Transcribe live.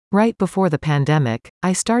Right before the pandemic,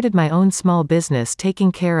 I started my own small business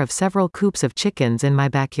taking care of several coops of chickens in my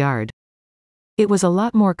backyard. It was a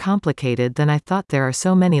lot more complicated than I thought. There are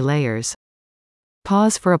so many layers.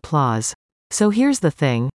 Pause for applause. So here's the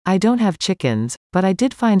thing, I don't have chickens, but I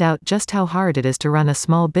did find out just how hard it is to run a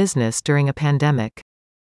small business during a pandemic.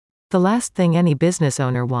 The last thing any business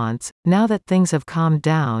owner wants, now that things have calmed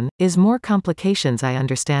down, is more complications. I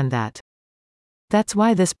understand that. That's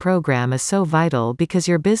why this program is so vital, because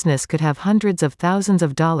your business could have hundreds of thousands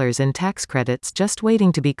of dollars in tax credits just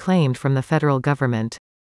waiting to be claimed from the federal government.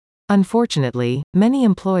 Unfortunately, many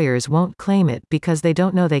employers won't claim it because they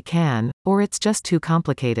don't know they can, or it's just too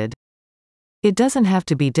complicated. It doesn't have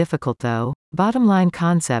to be difficult though. Bottomline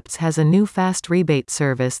Concepts has a new fast rebate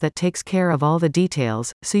service that takes care of all the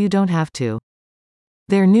details, so you don't have to.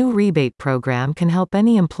 Their new rebate program can help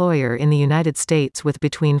any employer in the United States with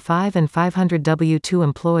between 5 and 500 W-2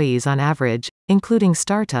 employees on average, including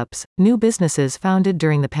startups, new businesses founded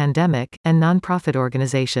during the pandemic, and nonprofit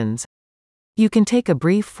organizations. You can take a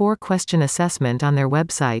brief 4-question assessment on their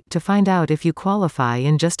website to find out if you qualify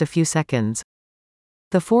in just a few seconds.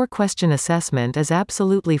 The 4-question assessment is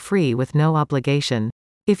absolutely free with no obligation.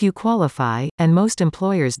 If you qualify, and most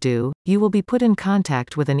employers do, you will be put in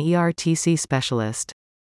contact with an ERTC specialist.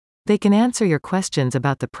 They can answer your questions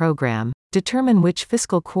about the program, determine which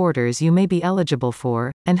fiscal quarters you may be eligible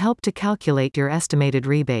for, and help to calculate your estimated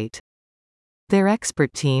rebate. Their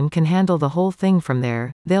expert team can handle the whole thing from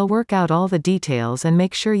there. They'll work out all the details and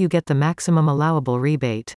make sure you get the maximum allowable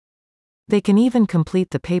rebate. They can even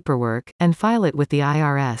complete the paperwork and file it with the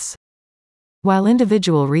IRS. While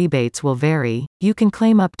individual rebates will vary, you can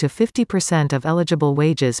claim up to 50% of eligible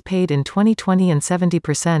wages paid in 2020 and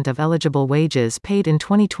 70% of eligible wages paid in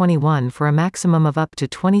 2021 for a maximum of up to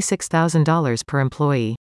 $26,000 per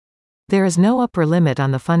employee. There is no upper limit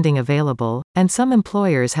on the funding available, and some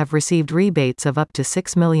employers have received rebates of up to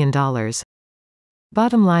 $6 million.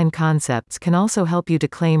 Bottomline Concepts can also help you to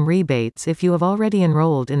claim rebates if you have already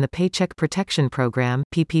enrolled in the Paycheck Protection Program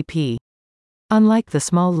 (PPP). Unlike the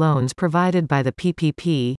small loans provided by the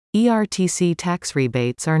PPP, ERTC tax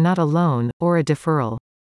rebates are not a loan, or a deferral.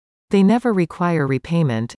 They never require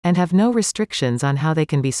repayment, and have no restrictions on how they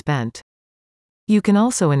can be spent. You can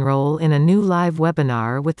also enroll in a new live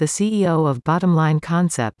webinar with the CEO of Bottomline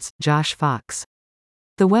Concepts, Josh Fox.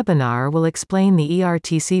 The webinar will explain the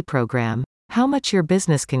ERTC program, how much your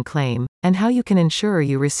business can claim, and how you can ensure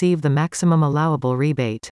you receive the maximum allowable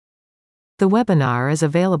rebate. The webinar is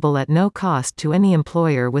available at no cost to any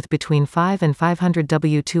employer with between 5 and 500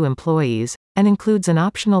 W-2 employees, and includes an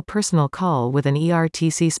optional personal call with an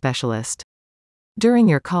ERTC specialist. During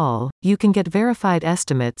your call, you can get verified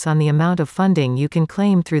estimates on the amount of funding you can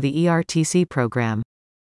claim through the ERTC program.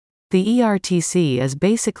 The ERTC is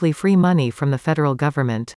basically free money from the federal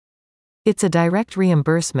government. It's a direct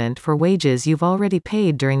reimbursement for wages you've already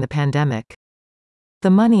paid during the pandemic. The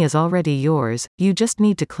money is already yours, you just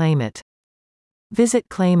need to claim it. Visit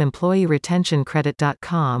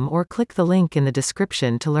claimemployeeretentioncredit.com or click the link in the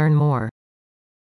description to learn more.